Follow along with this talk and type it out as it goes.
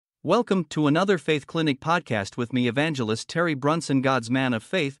Welcome to another Faith Clinic podcast with me, Evangelist Terry Brunson, God's man of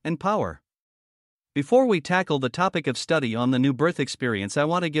faith and power. Before we tackle the topic of study on the new birth experience, I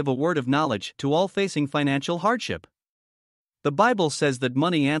want to give a word of knowledge to all facing financial hardship. The Bible says that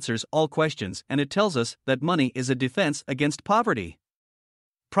money answers all questions, and it tells us that money is a defense against poverty.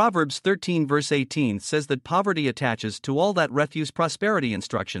 Proverbs 13 verse 18 says that poverty attaches to all that refuse prosperity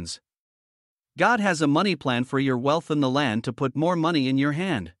instructions. God has a money plan for your wealth in the land to put more money in your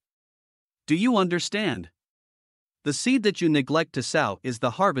hand. Do you understand? The seed that you neglect to sow is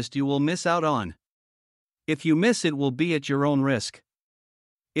the harvest you will miss out on. If you miss it, will be at your own risk.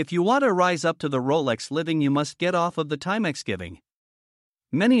 If you want to rise up to the Rolex living, you must get off of the Timex giving.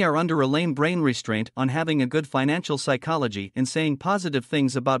 Many are under a lame brain restraint on having a good financial psychology and saying positive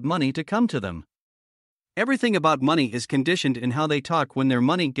things about money to come to them. Everything about money is conditioned in how they talk when their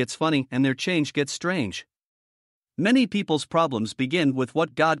money gets funny and their change gets strange. Many people's problems begin with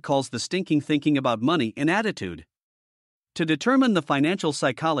what God calls the stinking thinking about money and attitude. To determine the financial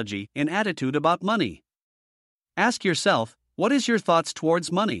psychology and attitude about money, ask yourself, what is your thoughts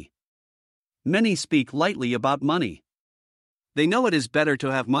towards money? Many speak lightly about money. They know it is better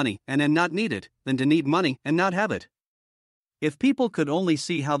to have money and not need it than to need money and not have it. If people could only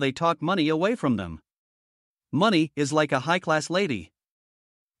see how they talk money away from them. Money is like a high-class lady.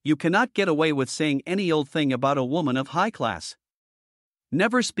 You cannot get away with saying any old thing about a woman of high class.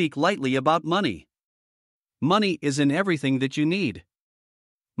 Never speak lightly about money. Money is in everything that you need.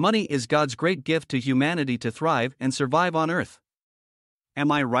 Money is God's great gift to humanity to thrive and survive on earth.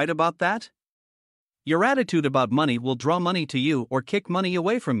 Am I right about that? Your attitude about money will draw money to you or kick money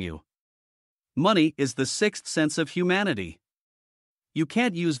away from you. Money is the sixth sense of humanity. You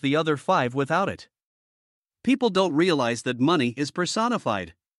can't use the other five without it. People don't realize that money is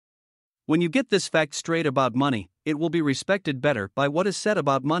personified. When you get this fact straight about money, it will be respected better by what is said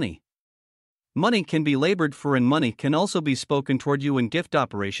about money. Money can be labored for, and money can also be spoken toward you in gift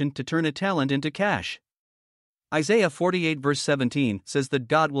operation to turn a talent into cash. Isaiah 48 verse 17 says that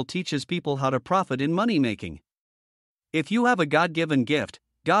God will teach his people how to profit in money making. If you have a God-given gift,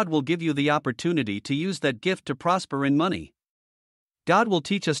 God will give you the opportunity to use that gift to prosper in money. God will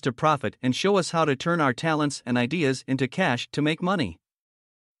teach us to profit and show us how to turn our talents and ideas into cash to make money.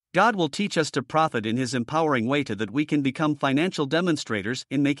 God will teach us to profit in his empowering way so that we can become financial demonstrators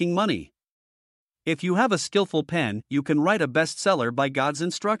in making money. If you have a skillful pen, you can write a bestseller by God's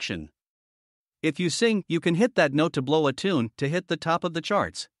instruction. If you sing, you can hit that note to blow a tune to hit the top of the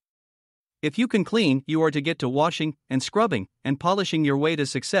charts. If you can clean, you are to get to washing and scrubbing and polishing your way to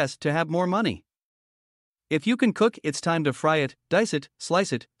success to have more money. If you can cook, it's time to fry it, dice it,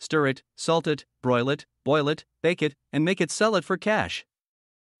 slice it, stir it, salt it, broil it, boil it, bake it, and make it, sell it for cash.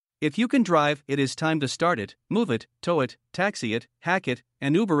 If you can drive, it is time to start it, move it, tow it, taxi it, hack it,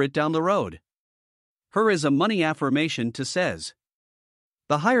 and Uber it down the road. Her is a money affirmation to says.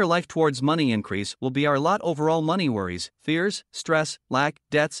 The higher life towards money increase will be our lot over all money worries, fears, stress, lack,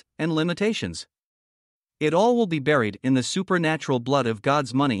 debts, and limitations. It all will be buried in the supernatural blood of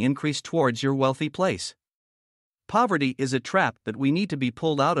God's money increase towards your wealthy place. Poverty is a trap that we need to be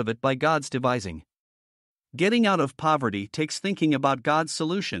pulled out of it by God's devising. Getting out of poverty takes thinking about God's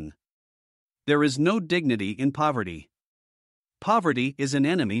solution. There is no dignity in poverty. Poverty is an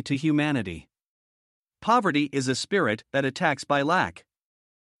enemy to humanity. Poverty is a spirit that attacks by lack.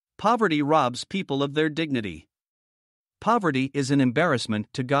 Poverty robs people of their dignity. Poverty is an embarrassment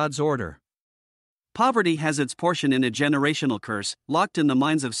to God's order. Poverty has its portion in a generational curse, locked in the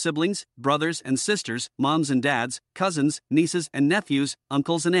minds of siblings, brothers and sisters, moms and dads, cousins, nieces and nephews,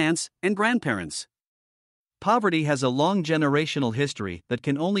 uncles and aunts, and grandparents. Poverty has a long generational history that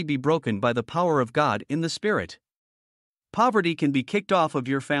can only be broken by the power of God in the Spirit. Poverty can be kicked off of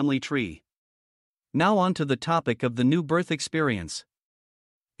your family tree. Now on to the topic of the new birth experience.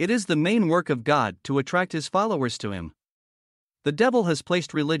 It is the main work of God to attract his followers to him. The devil has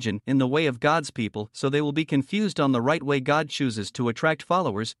placed religion in the way of God's people so they will be confused on the right way God chooses to attract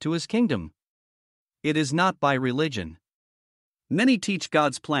followers to his kingdom. It is not by religion. Many teach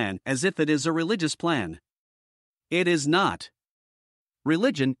God's plan as if it is a religious plan. It is not.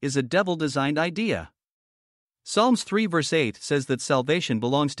 Religion is a devil-designed idea. Psalms 3 verse 8 says that salvation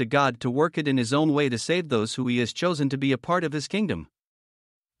belongs to God to work it in his own way to save those who he has chosen to be a part of his kingdom.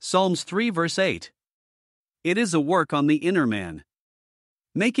 Psalms 3 verse 8. It is a work on the inner man.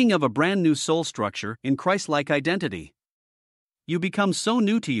 Making of a brand new soul structure in Christ-like identity. You become so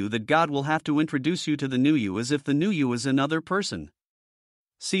new to you that God will have to introduce you to the new you as if the new you is another person.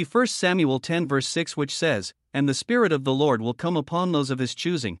 See 1 Samuel 10 verse 6, which says, "And the Spirit of the Lord will come upon those of his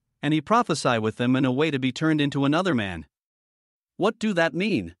choosing, and he prophesy with them in a way to be turned into another man." What do that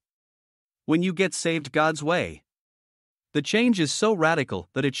mean? When you get saved God's way, the change is so radical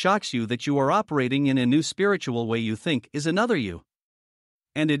that it shocks you that you are operating in a new spiritual way you think is another you.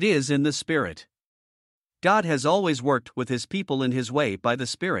 And it is in the Spirit. God has always worked with His people in His way by the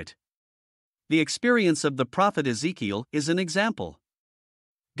Spirit. The experience of the prophet Ezekiel is an example.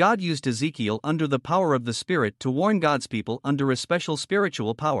 God used Ezekiel under the power of the Spirit to warn God's people under a special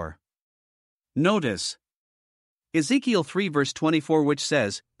spiritual power. Notice Ezekiel 3 verse 24, which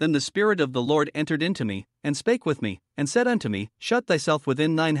says, "Then the Spirit of the Lord entered into me, and spake with me, and said unto me, Shut thyself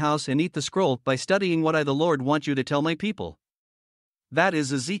within thine house and eat the scroll, by studying what I the Lord want you to tell my people." That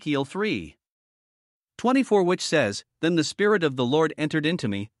is Ezekiel 3:24, which says, "Then the Spirit of the Lord entered into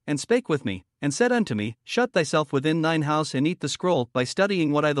me, and spake with me, and said unto me, Shut thyself within thine house and eat the scroll, by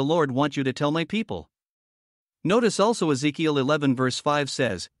studying what I the Lord want you to tell my people." Notice also Ezekiel 11 verse 5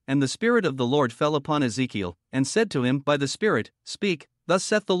 says, "And the Spirit of the Lord fell upon Ezekiel, and said to him by the Spirit, Speak, thus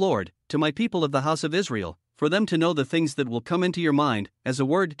saith the Lord, to my people of the house of Israel, for them to know the things that will come into your mind, as a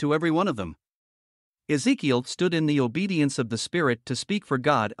word to every one of them." Ezekiel stood in the obedience of the Spirit to speak for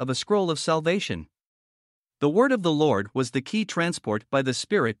God of a scroll of salvation. The word of the Lord was the key transport by the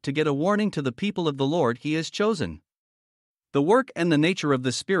Spirit to get a warning to the people of the Lord He has chosen. The work and the nature of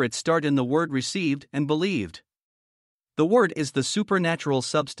the Spirit start in the word received and believed. The Word is the supernatural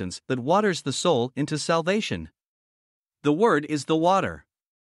substance that waters the soul into salvation. The Word is the water.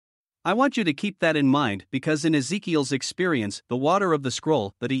 I want you to keep that in mind because in Ezekiel's experience, the water of the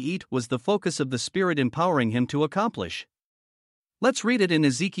scroll that he ate was the focus of the Spirit empowering him to accomplish. Let's read it in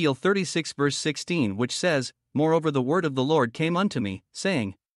Ezekiel 36 verse 16, which says, "Moreover the word of the Lord came unto me,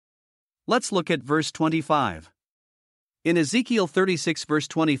 saying." Let's look at verse 25. In Ezekiel 36 verse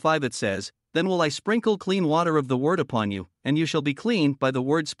 25 it says, "Then will I sprinkle clean water of the word upon you, and you shall be clean by the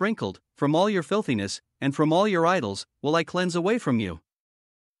word sprinkled, from all your filthiness, and from all your idols, will I cleanse away from you."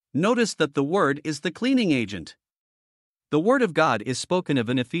 Notice that the word is the cleaning agent. The word of God is spoken of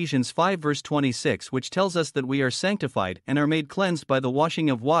in Ephesians 5 verse 26, which tells us that we are sanctified and are made cleansed by the washing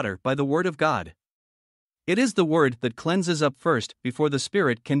of water by the word of God. It is the word that cleanses up first before the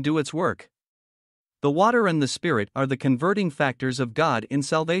Spirit can do its work. The water and the Spirit are the converting factors of God in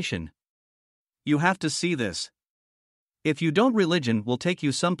salvation. You have to see this. If you don't, religion will take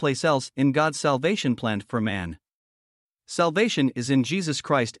you someplace else in God's salvation plan for man. Salvation is in Jesus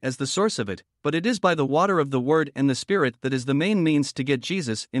Christ as the source of it, but it is by the water of the Word and the Spirit that is the main means to get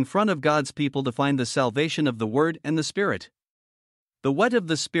Jesus in front of God's people to find the salvation of the Word and the Spirit. The wet of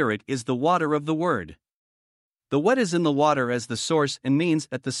the Spirit is the water of the Word. The wet is in the water as the source and means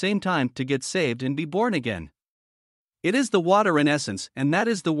at the same time to get saved and be born again. It is the water in essence, and that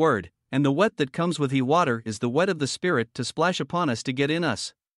is the Word, and the wet that comes with the water is the wet of the Spirit to splash upon us to get in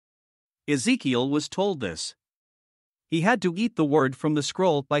us. Ezekiel was told this. He had to eat the Word from the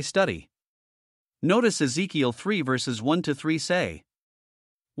scroll by study. Notice Ezekiel 3 verses 1 to 3 say,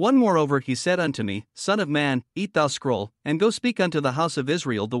 "One moreover he said unto me, Son of man, eat thou scroll, and go speak unto the house of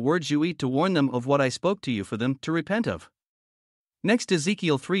Israel the words you eat to warn them of what I spoke to you for them to repent of." Next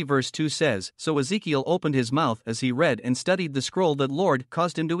Ezekiel 3 verse 2 says, "So Ezekiel opened his mouth as he read and studied the scroll that Lord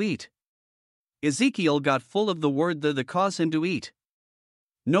caused him to eat." Ezekiel got full of the word that caused him to eat.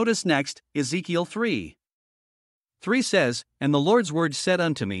 Notice next, Ezekiel 3:3 says, "And the Lord's word said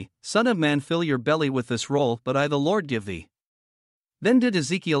unto me, Son of man, fill your belly with this roll, but I the Lord give thee." Then did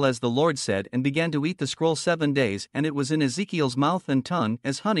Ezekiel as the Lord said, and began to eat the scroll 7 days, and it was in Ezekiel's mouth and tongue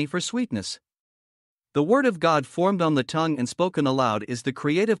as honey for sweetness. The Word of God formed on the tongue and spoken aloud is the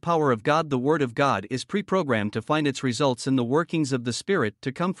creative power of God. The Word of God is pre-programmed to find its results in the workings of the Spirit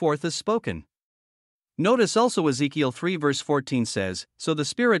to come forth as spoken. Notice also Ezekiel 3 verse 14 says, "So the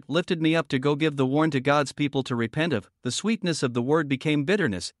Spirit lifted me up to go give the warn to God's people to repent of. The sweetness of the word became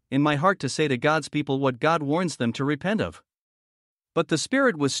bitterness in my heart to say to God's people what God warns them to repent of. But the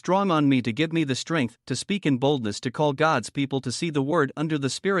Spirit was strong on me to give me the strength to speak in boldness to call God's people to see the word under the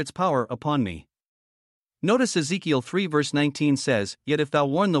Spirit's power upon me." Notice Ezekiel 3 verse 19 says, "Yet if thou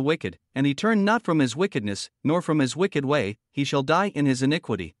warn the wicked, and he turn not from his wickedness, nor from his wicked way, he shall die in his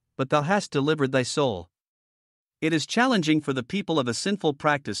iniquity, but thou hast delivered thy soul." It is challenging for the people of a sinful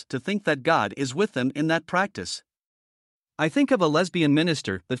practice to think that God is with them in that practice. I think of a lesbian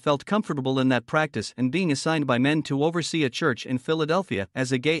minister that felt comfortable in that practice and being assigned by men to oversee a church in Philadelphia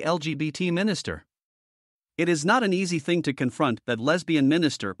as a gay LGBT minister. It is not an easy thing to confront that lesbian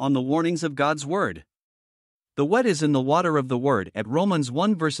minister on the warnings of God's word. The wet is in the water of the word at Romans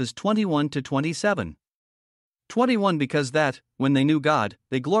 1 verses 21 to 27. 21 Because that, when they knew God,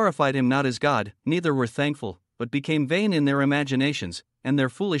 they glorified him not as God, neither were thankful, but became vain in their imaginations, and their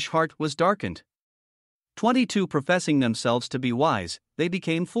foolish heart was darkened. 22 Professing themselves to be wise, they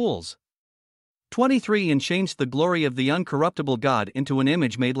became fools. 23 And changed the glory of the uncorruptible God into an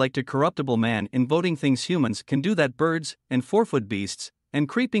image made like to corruptible man, in voting things humans can do that birds, and four-foot beasts, and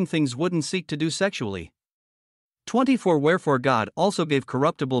creeping things wouldn't seek to do sexually. 24 Wherefore God also gave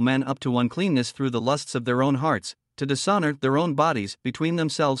corruptible men up to uncleanness through the lusts of their own hearts, to dishonor their own bodies between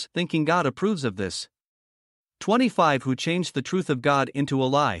themselves, thinking God approves of this. 25 Who changed the truth of God into a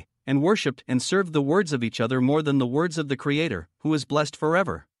lie, and worshipped and served the words of each other more than the words of the Creator, who is blessed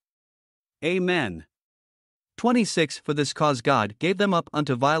forever. Amen. 26 For this cause God gave them up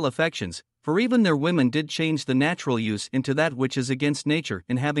unto vile affections, for even their women did change the natural use into that which is against nature,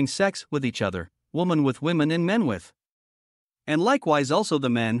 in having sex with each other, woman with women and men with. And likewise also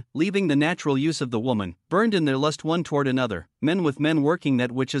the men, leaving the natural use of the woman, burned in their lust one toward another, men with men working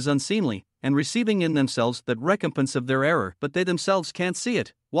that which is unseemly, and receiving in themselves that recompense of their error, but they themselves can't see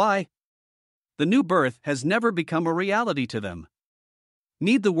it. Why? The new birth has never become a reality to them.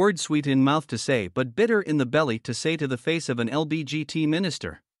 Need the word sweet in mouth to say, but bitter in the belly to say to the face of an LBGT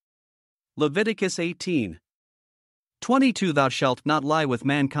minister. Leviticus 18. 22 Thou shalt not lie with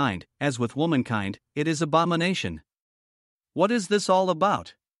mankind, as with womankind, it is abomination. What is this all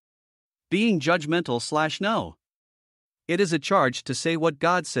about? Being judgmental/no. It is a charge to say what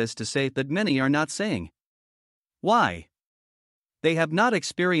God says to say that many are not saying. Why? They have not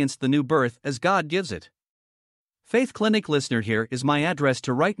experienced the new birth as God gives it. Faith Clinic listener, here is my address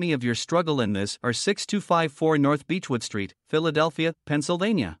to write me of your struggle in this, or 6254 North Beechwood Street, Philadelphia,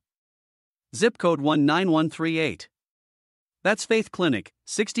 Pennsylvania. Zip code 19138. That's Faith Clinic,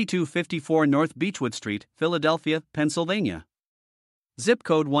 6254 North Beechwood Street, Philadelphia, Pennsylvania. Zip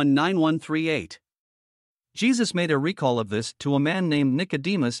code 19138. Jesus made a recall of this to a man named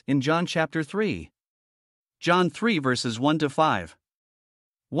Nicodemus in John chapter 3. John 3 verses 1 to 5.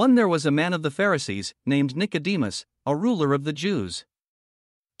 1 There was a man of the Pharisees, named Nicodemus, a ruler of the Jews.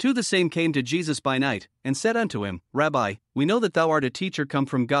 2 The same came to Jesus by night, and said unto him, Rabbi, we know that thou art a teacher come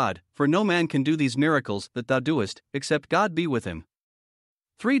from God, for no man can do these miracles that thou doest, except God be with him.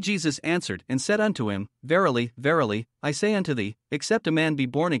 3 Jesus answered and said unto him, Verily, verily, I say unto thee, except a man be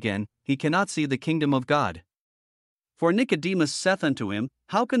born again, he cannot see the kingdom of God. For Nicodemus saith unto him,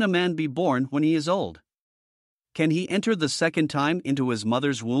 How can a man be born when he is old? Can he enter the second time into his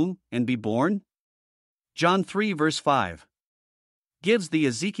mother's womb, and be born? John 3 verse 5. Gives the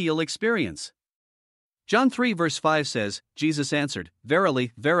Ezekiel experience. John 3 verse 5 says, Jesus answered,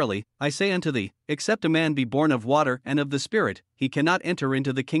 Verily, verily, I say unto thee, except a man be born of water and of the Spirit, he cannot enter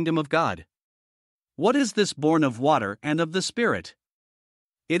into the kingdom of God. What is this born of water and of the Spirit?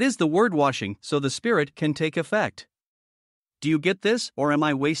 It is the word washing, so the Spirit can take effect. Do you get this, or am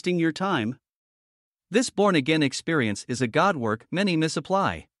I wasting your time? This born-again experience is a God work many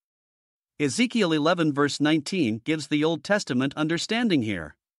misapply. Ezekiel 11 verse 19 gives the Old Testament understanding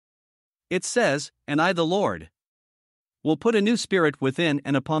here. It says, And I the Lord will put a new spirit within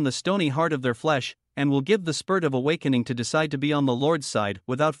and upon the stony heart of their flesh, and will give the spurt of awakening to decide to be on the Lord's side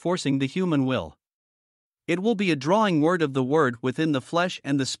without forcing the human will. It will be a drawing word of the word within the flesh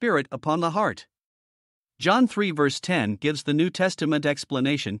and the spirit upon the heart. John 3 verse 10 gives the New Testament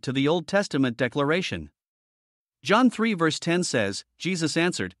explanation to the Old Testament declaration. John 3 verse 10 says, Jesus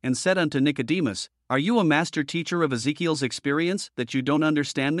answered and said unto Nicodemus, Are you a master teacher of Ezekiel's experience, that you don't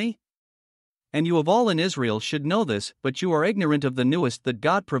understand me? And you of all in Israel should know this, but you are ignorant of the newest that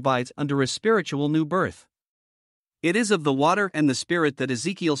God provides under a spiritual new birth. It is of the water and the Spirit that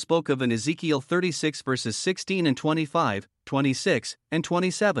Ezekiel spoke of in Ezekiel 36 verses 16 and 25, 26, and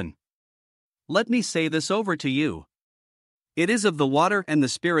 27. Let me say this over to you. It is of the water and the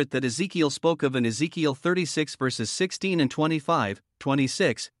Spirit that Ezekiel spoke of in Ezekiel 36 verses 16 and 25,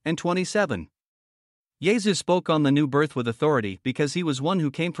 26, and 27. Jesus spoke on the new birth with authority because he was one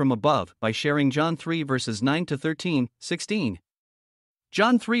who came from above by sharing John 3 verses 9 to 13, 16.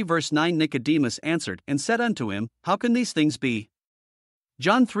 John 3 verse 9 Nicodemus answered and said unto him, How can these things be?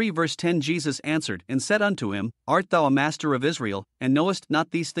 John 3 verse 10 Jesus answered and said unto him, Art thou a master of Israel, and knowest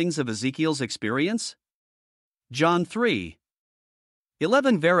not these things of Ezekiel's experience? John 3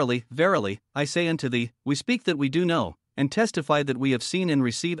 11 Verily, verily, I say unto thee, we speak that we do know, and testify that we have seen and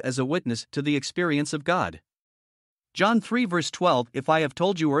receive as a witness to the experience of God. John 3 verse 12 If I have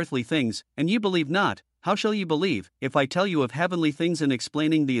told you earthly things, and ye believe not, how shall ye believe, if I tell you of heavenly things, and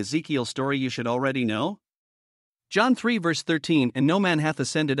explaining the Ezekiel story you should already know? John 3 verse 13 And no man hath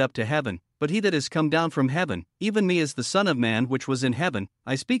ascended up to heaven, but he that is come down from heaven, even me as the Son of Man which was in heaven,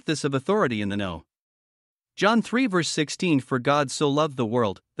 I speak this of authority in the know. John 3 verse 16 For God so loved the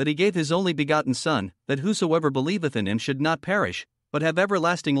world, that he gave his only begotten Son, that whosoever believeth in him should not perish, but have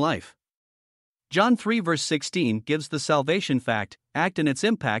everlasting life. John 3 verse 16 gives the salvation fact, act and its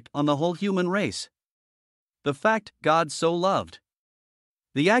impact on the whole human race. The fact, God so loved.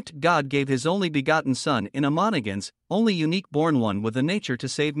 The act, God gave His only begotten Son in a monogenes, only unique born one with a nature to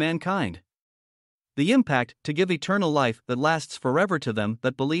save mankind. The impact, to give eternal life that lasts forever to them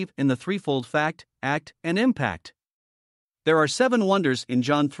that believe in the threefold fact, act, and impact. There are 7 wonders in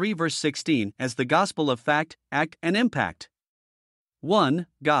John 3 verse 16 as the gospel of fact, act, and impact. 1.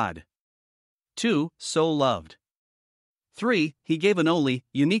 God. 2. So loved. 3. He gave an only,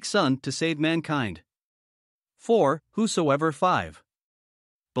 unique Son to save mankind. 4. Whosoever 5.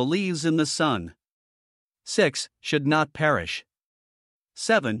 Believes in the Son. 6. Should not perish.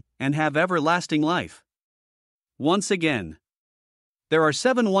 7. And have everlasting life. Once again. There are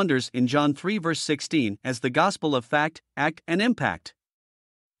 7 wonders in John 3 verse 16 as the gospel of fact, act, and impact.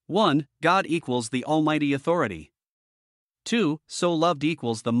 1. God equals the almighty authority. 2. So loved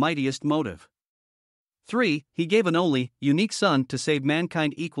equals the mightiest motive. 3. He gave an only, unique Son to save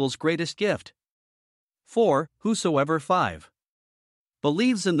mankind equals greatest gift. 4. Whosoever 5.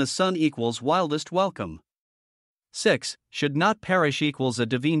 Believes in the Son equals wildest welcome. 6. Should not perish equals a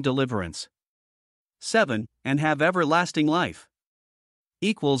divine deliverance. 7. And have everlasting life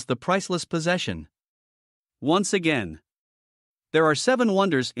equals the priceless possession. Once again. There are 7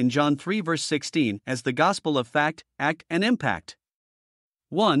 wonders in John 3 verse 16 as the gospel of fact, act, and impact.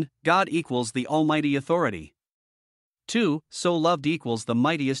 1. God equals the almighty authority. 2. So loved equals the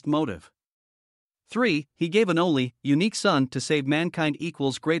mightiest motive. 3. He gave an only, unique Son to save mankind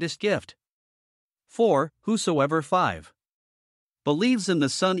equals greatest gift. 4. Whosoever 5. Believes in the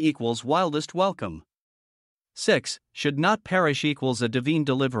Son equals wildest welcome. 6. Should not perish equals a divine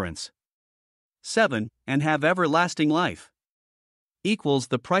deliverance. 7. And have everlasting life equals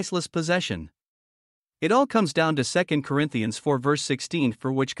the priceless possession. It all comes down to 2 Corinthians 4 verse 16,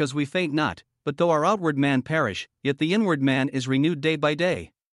 for which cause we faint not, but though our outward man perish, yet the inward man is renewed day by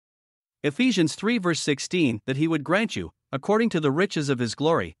day. Ephesians 3 verse 16, that He would grant you, according to the riches of His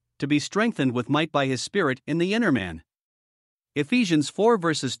glory, to be strengthened with might by His Spirit in the inner man. Ephesians 4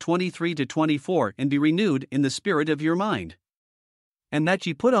 verses 23 to 24, and be renewed in the spirit of your mind. And that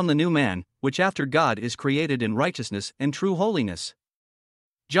ye put on the new man, which after God is created in righteousness and true holiness.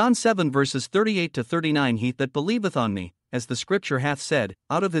 John 7 verses 38 to 39, He that believeth on me, as the scripture hath said,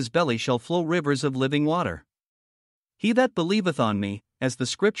 out of his belly shall flow rivers of living water. He that believeth on me, as the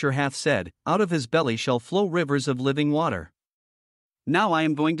scripture hath said, out of his belly shall flow rivers of living water. Now I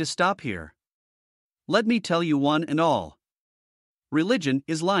am going to stop here. Let me tell you one and all. Religion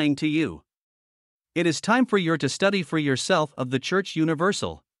is lying to you. It is time for you to study for yourself of the Church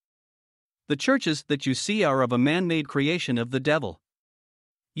Universal. The churches that you see are of a man-made creation of the devil.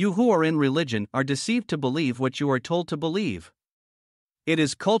 You who are in religion are deceived to believe what you are told to believe. It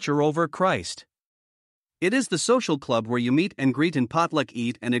is culture over Christ. It is the social club where you meet and greet and potluck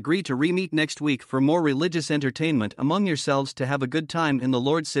eat and agree to re-meet next week for more religious entertainment among yourselves to have a good time in the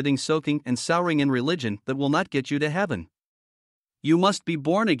Lord, sitting soaking and souring in religion that will not get you to heaven. You must be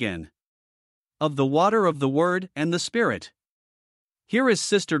born again. Of the water of the Word and the Spirit. Here is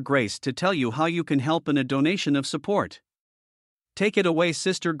Sister Grace to tell you how you can help in a donation of support. Take it away,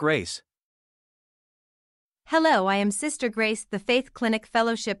 Sister Grace. Hello, I am Sister Grace, the Faith Clinic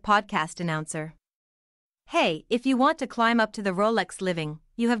Fellowship podcast announcer. Hey, if you want to climb up to the Rolex living,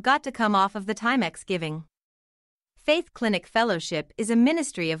 you have got to come off of the Timex giving. Faith Clinic Fellowship is a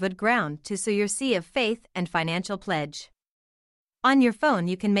ministry of good ground to sow your seed of faith and financial pledge. On your phone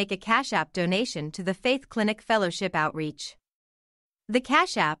you can make a Cash App donation to the Faith Clinic Fellowship outreach. The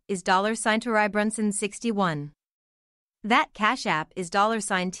Cash App is $TerryBrunson61. That Cash App is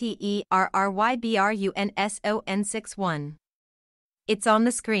 $TerryBrunson61. It's on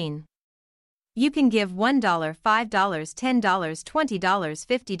the screen. You can give $1, $5, $10, $20,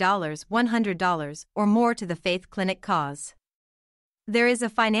 $50, $100, or more to the Faith Clinic cause. There is a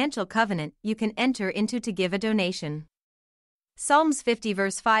financial covenant you can enter into to give a donation. Psalms 50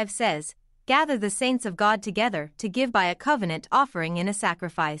 verse 5 says, "Gather the saints of God together to give by a covenant offering in a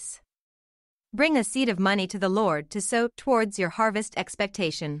sacrifice." Bring a seed of money to the Lord to sow towards your harvest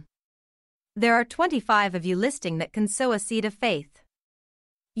expectation. There are 25 of you listing that can sow a seed of faith.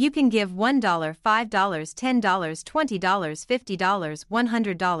 You can give $1, $5, $10, $20, $50,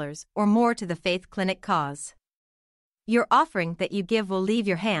 $100, or more to the Faith Clinic cause. Your offering that you give will leave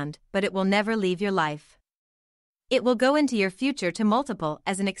your hand, but it will never leave your life. It will go into your future to multiple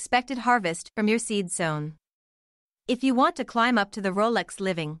as an expected harvest from your seed sown. If you want to climb up to the Rolex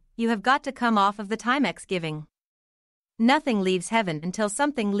living, you have got to come off of the Timex giving. Nothing leaves heaven until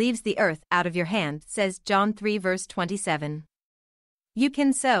something leaves the earth out of your hand, says John 3 verse 27. You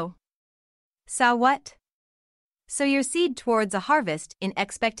can sow Sow what? Sow your seed towards a harvest in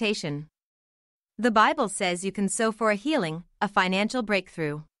expectation. The Bible says you can sow for a healing, a financial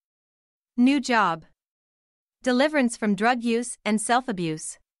breakthrough, new job, deliverance from drug use and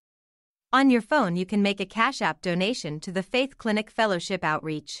self-abuse. On your phone you can make a Cash App donation to the Faith Clinic Fellowship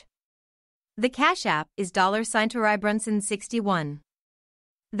Outreach. The Cash App is $TerryBrunson61.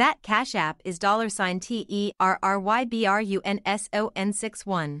 That Cash App is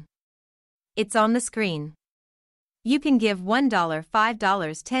 $TerryBrunson61. It's on the screen. You can give $1, $5,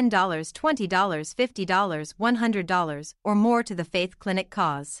 $10, $20, $50, $100, or more to the Faith Clinic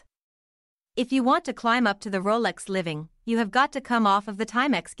cause. If you want to climb up to the Rolex living, you have got to come off of the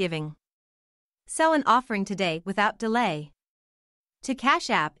Timex giving. Sell an offering today without delay. To Cash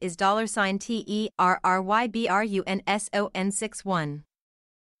App is $TerryBrunson61.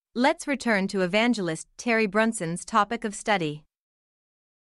 Let's return to Evangelist Terry Brunson's topic of study.